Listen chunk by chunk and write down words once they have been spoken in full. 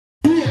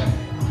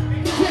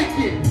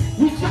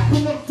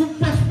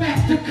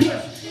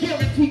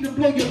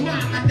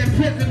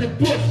President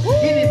Bush.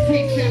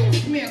 Anything that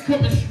smell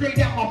coming straight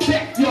out my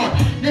backyard.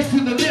 Next to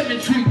the lemon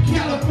tree,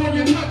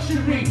 California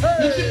luxury.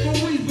 There's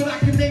different weeds, but I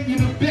can name you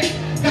the best.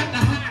 Got the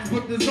highs,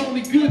 but there's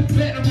only good,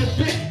 better, and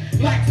best.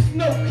 Like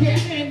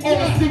Snowcat,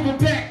 on a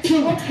silverback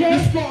too. The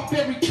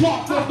strawberry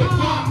talk of the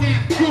bomb now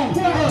too.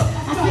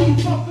 I see you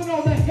fucking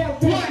on the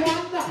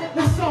marijuana.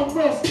 There's some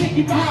real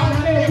sticky behind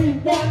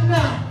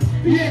marijuana.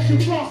 Be extra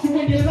frosty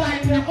when you're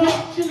lighting her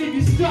up. She leave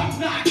you stuck,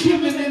 not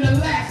giving an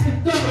elastic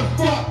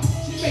fuck.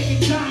 She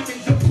making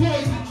diamonds a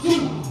poison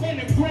too. And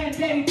her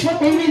granddaddy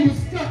purple leave you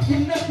stuck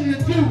with nothing to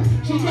do.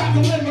 She drives a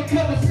lemon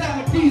color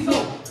sour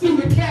diesel through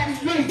the cat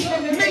street.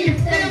 And the million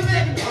feel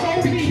it,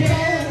 so be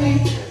heavy.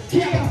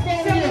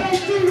 California,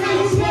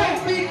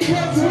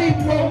 because we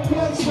broke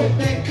us with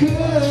that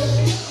good.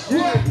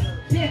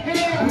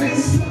 Yeah, we're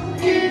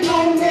smoking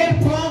on that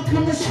bomb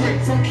coming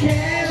straight from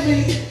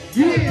Cali.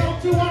 Yeah,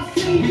 we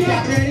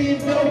got that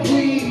Indo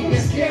weed,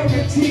 it's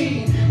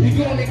guaranteed.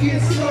 You're gonna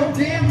get so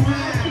damn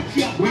high.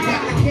 We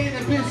got the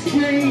cannabis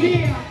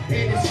green, and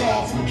it's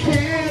all from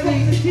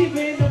Cali. Deeper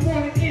in the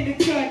morning, in the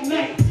good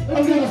night.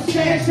 A little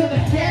stash of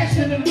the cash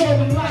and the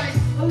northern lights.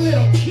 A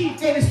little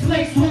keep and it's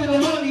laced with a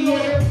honey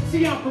oil.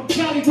 See, I'm from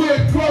Cali where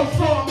it grows,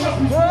 so I'm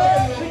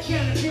representing the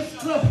cannabis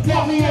club.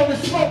 Got me on the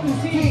smoking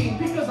scene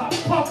because I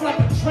puff like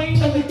a train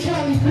of the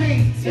Cali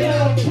green. And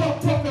I don't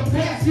puff and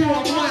pass you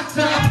on my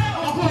time.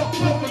 I puff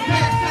and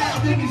pass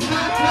out in these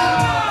hot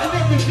times.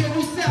 And every day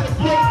we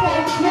celebrate for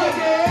a quick.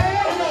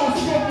 I'm all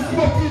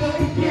smoking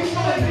up and get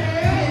money.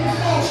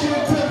 It's all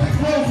good till it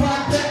grows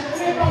like that.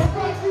 And my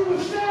front you was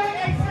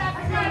saying,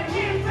 exactly, gotta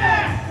get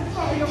back.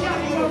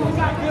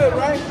 Good,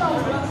 right?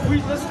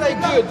 Let's stay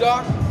good,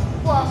 Doc.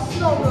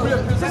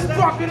 Let's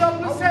rock it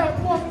up, let's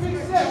have 1 big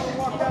session.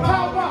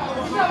 How about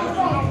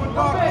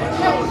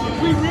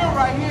We real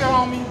right here,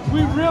 homie.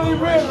 We really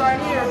real right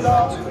here,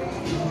 dog.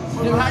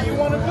 Then how you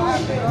want to do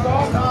it, then,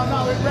 dog? No,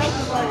 we're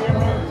rapping right here,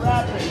 man. We're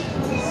rapping.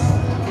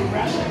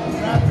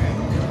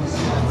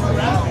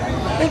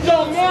 It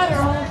don't matter,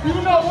 homie.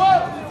 You know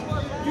what?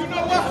 You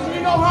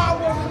know how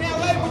I was in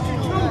LA with you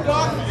too,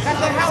 dog. At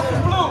the House of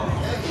Blue.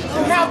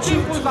 And how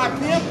deep was I,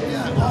 pimp?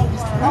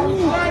 I was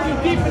trying you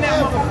deep in that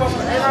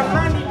motherfucker, and I'm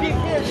trying you deep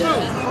here too.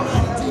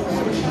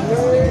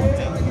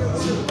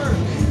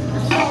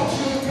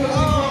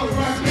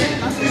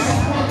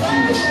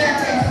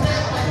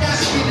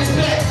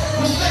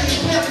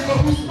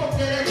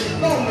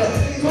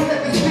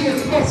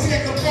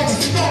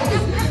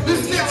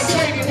 This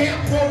celebrating here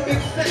for a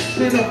big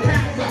section of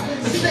power,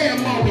 the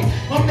ceremony.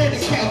 I'm in the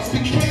couch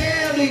in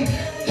Cali,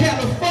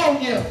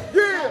 California.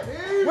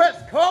 Yeah,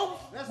 West Coast.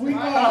 That's we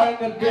are in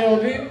the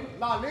building.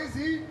 La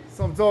Lizzie. That's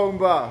what I'm talking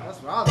about. That's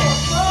what I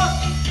thought.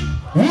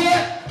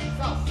 What?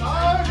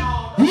 Southside.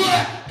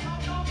 What?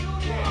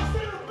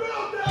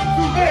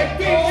 Hey,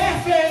 big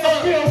ass in the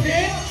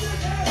building.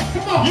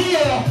 Come on.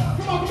 Yeah.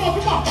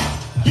 Come on.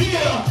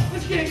 Yeah.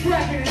 Let's get it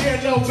cracking in here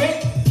a little bit.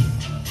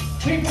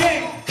 Big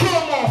bang.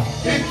 Come on.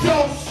 It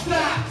don't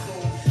stop.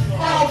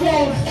 I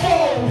won't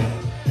fold.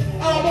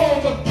 I'm on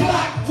the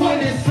block when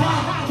it's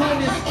hot,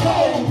 when it's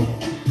cold.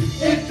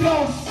 It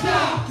don't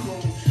stop.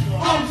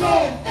 I'm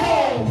going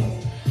cold.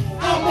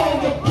 I'm on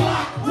the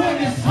block when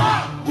it's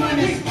hot, when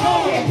it's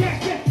cold.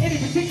 Yeah. Any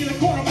particular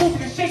corner,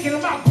 moving and shaking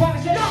them out.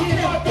 Quite that shit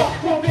in my butt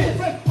from this.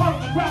 Part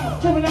of the gravel,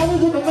 coming out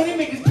with the money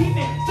makers keep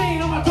it.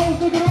 Staying on my toes,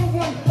 looking over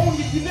one.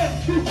 Only if you never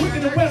do quick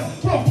in the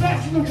rest. Roll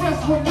fast and the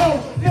rest will know.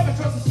 Never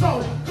trust a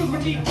soul. Cause we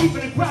need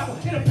keeping it gravel.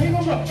 In a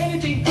paper rough,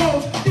 anything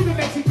goes. Even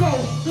Mexico.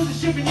 There's a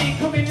shipping in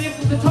coming in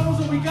from the tunnels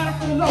and we got it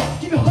from the low.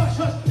 Keep it hush,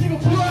 nigga,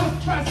 pull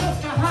up, try to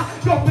sky high.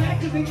 Go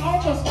back cause they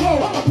almost go.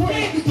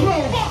 Break the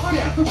throw. I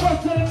got the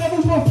first that I never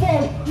will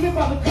fall. Live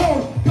by the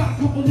code. Got a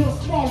couple little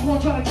small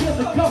ones trying to kill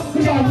the cup.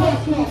 We got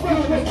rush to the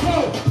front with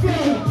flow. Go.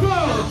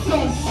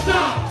 Don't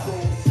stop.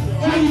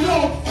 And you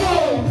don't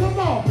fold. Come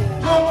on.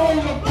 I'm on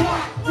the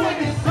block when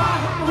it's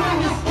hot, when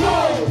it's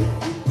cold.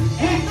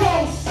 It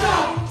don't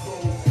stop.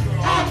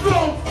 I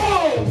don't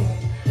fold.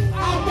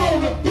 I'm on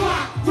the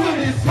block when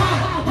it's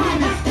hot, when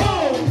it's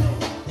cold.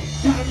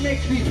 Gotta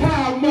make these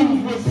power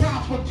moves with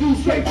proper juice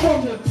straight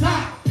from the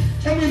top.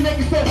 And we make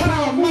it so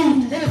power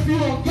moves. And if you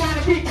don't got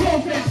it, we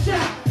close that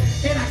shop.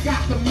 And I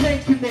got the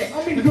main connect,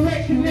 the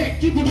direct connect,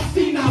 keep the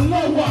scene out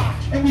lower.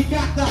 And we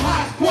got the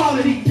highest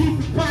quality, deep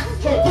in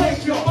practice, so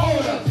place your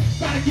order.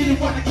 Gotta get it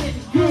while the cake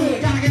is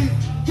good, gotta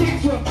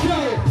get to a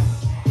good.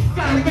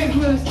 Gotta make it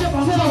with a step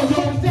on toes,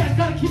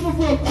 gotta keep it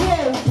real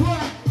close.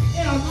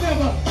 And I'll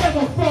never,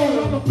 ever fold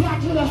on the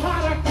block with a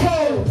hot or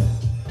cold.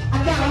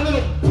 I got a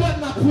little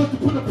button I put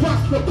the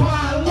punch the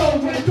pile low,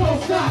 and it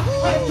don't stop,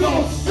 I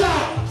don't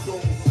stop.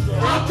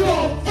 I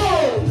don't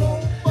fold.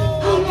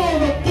 I'm on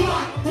the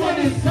block when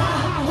it's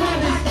hot, when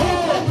it's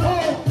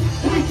cold.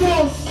 We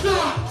don't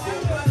stop.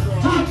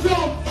 I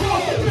don't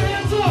fold.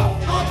 Hands up.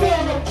 I'm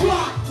on the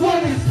block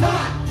when it's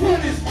hot, when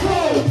it's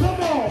cold.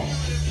 Come on.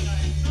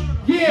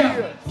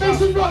 Yeah. Make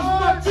some noise for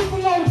my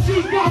triple OG.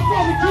 Got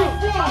from the good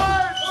one.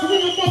 We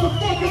in the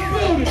motherfucking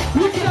building.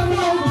 We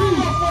selling OG.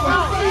 I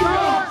see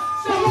y'all.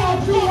 Selling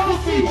OG. I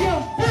see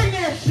y'all. Bring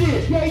that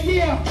shit.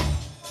 Yeah.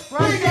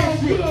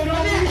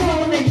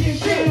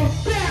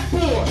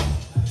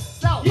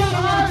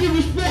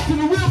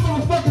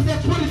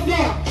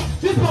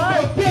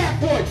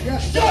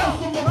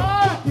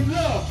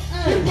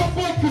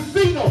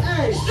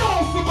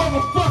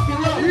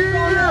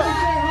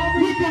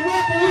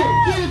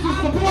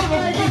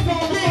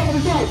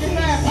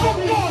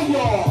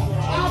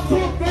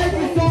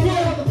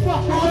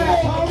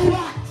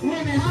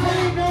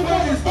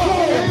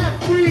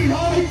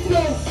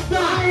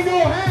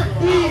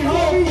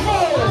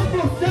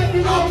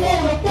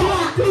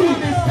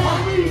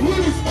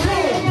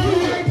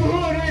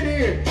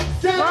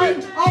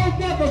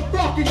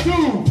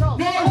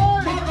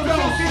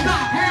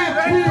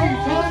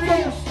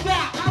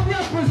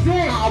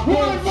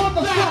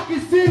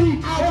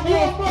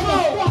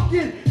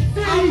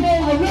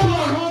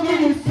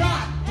 homie.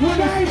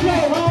 When I go,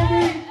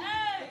 homie.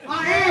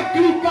 I am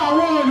geeked out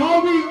one,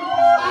 homie.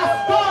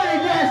 I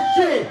started that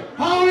shit,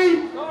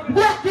 homie.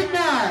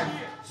 Recognize.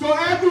 So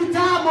every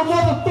time a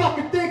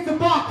motherfucker thinks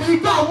about me,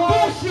 stop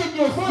bullshitting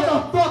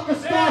yourself. Motherfucker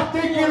start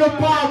thinking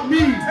about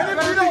me. And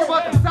if you know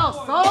about the South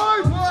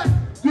Side, what?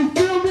 You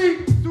feel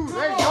me? Dude,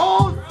 they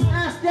yours.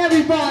 Ask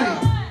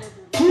everybody.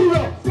 Who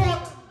the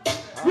fuck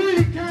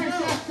really came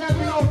to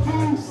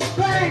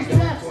 702? Bangs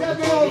that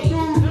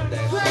 702.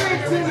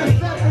 Flames in the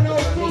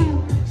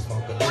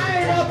 702. I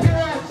ain't up here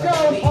at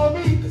shows,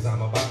 homie. Cause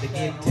I'm about to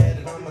get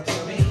tatted on my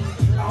tummy.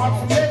 I heard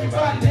from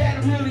everybody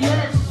that it really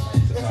hurts.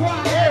 That's why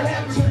I have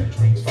happened.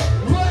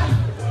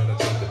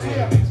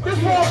 This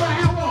world my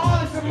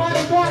alcoholics and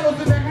money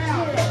bottles in the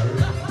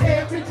house.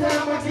 Every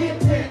time I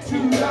get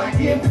tattooed, I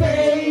get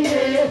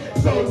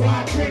faded. So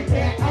I drink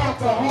that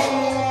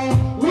alcohol.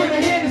 Where the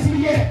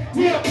Hennessy at?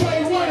 Yeah,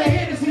 play where the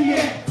Hennessy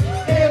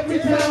at. Every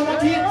time I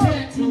get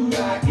tattooed,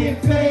 I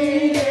get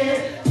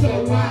faded.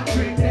 So I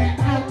drink that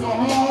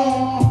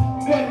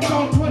alcohol. But it's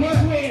on 20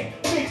 square,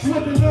 mixed with a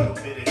little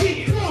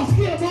big cross.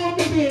 Get on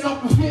me, being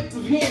off the hip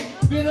of him.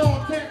 Been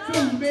on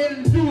tattoos, man,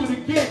 and do it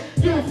again.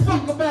 Give a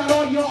fuck about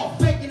all y'all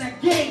faking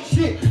that gang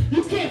shit.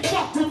 You can't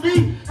fuck with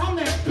me. I'm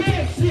that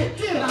bad shit.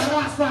 Get out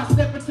of I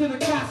step into the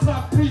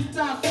casa,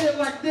 freestyle shit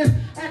like this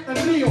at the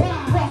Rio.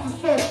 Cross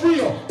is so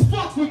real.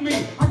 Fuck with me.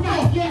 I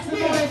got gas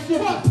and all that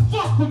shit.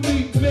 Fuck with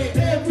me, man.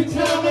 Every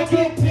time I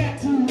get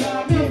tattooed,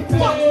 I get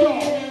fuck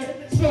y'all.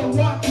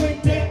 So I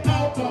drink that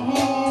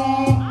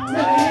alcohol. Where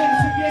the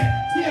Hennessy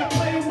at? Yeah,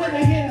 play where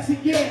the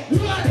Hennessy at.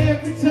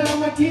 Every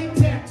time I get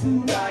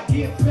tattooed, I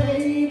get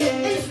faded.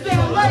 It's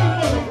still late,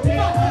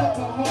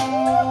 motherfucker.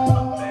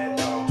 Alcohol.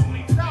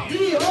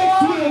 Yeah,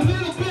 mixed with a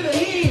little bit of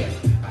hair.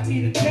 I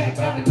need a cat,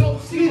 gotta go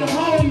see the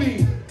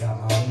homie.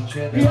 Got my own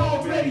cheddar. He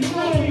already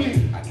know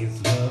me. I get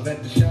some love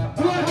at the shop.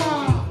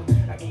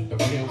 I keep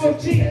it real Oh,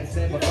 with you. That's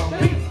it, but I'm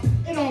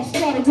it all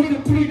started with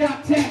a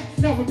 3-dot tap.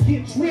 Now we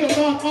get drilled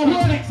on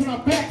the necks and our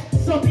back.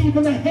 Some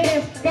even the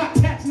hands got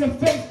tats in the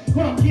face.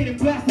 When I'm getting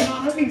blasted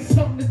on, I need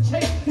something to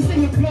chase. You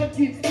see your blood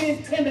gets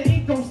thin and the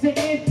ink don't sit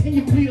in. And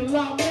you bleed a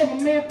lot more,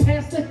 my man,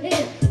 pass the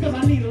hand. Cause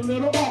I need a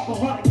little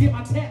alcohol to get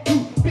my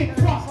tattoo. Big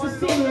cross,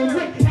 casino, and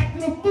Rick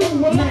acting a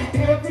fool. Well, like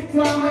every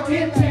time I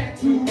get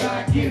tattooed,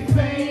 I get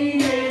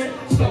faded.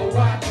 So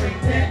I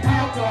drink that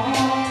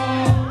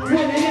alcohol.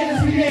 Where the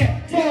Hennessy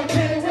at? Yeah,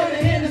 tell me where the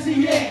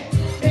Hennessy at.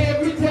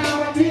 Every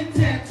time I get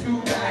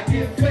tattooed, I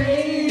get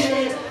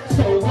faded.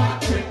 So I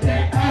drink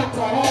that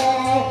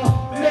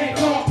alcohol. They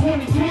call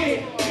 20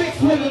 quid,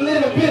 mixed with a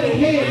little bit of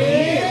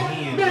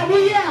head. Man,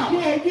 we out.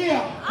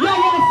 Yeah. Y'all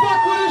wanna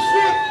fuck with this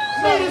shit?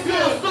 Meet us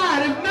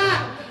outside. If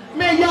not,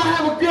 man, y'all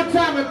have a good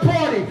time and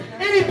party.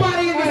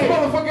 Anybody in this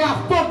motherfucker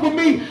got fuck with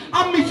me,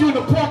 I'll meet you in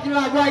the parking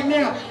lot right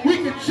now. We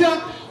can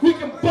jump, we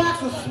can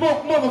box and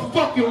smoke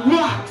motherfucking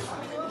rocks.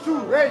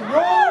 Dude, they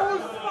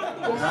yours.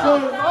 So,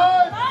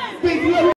 big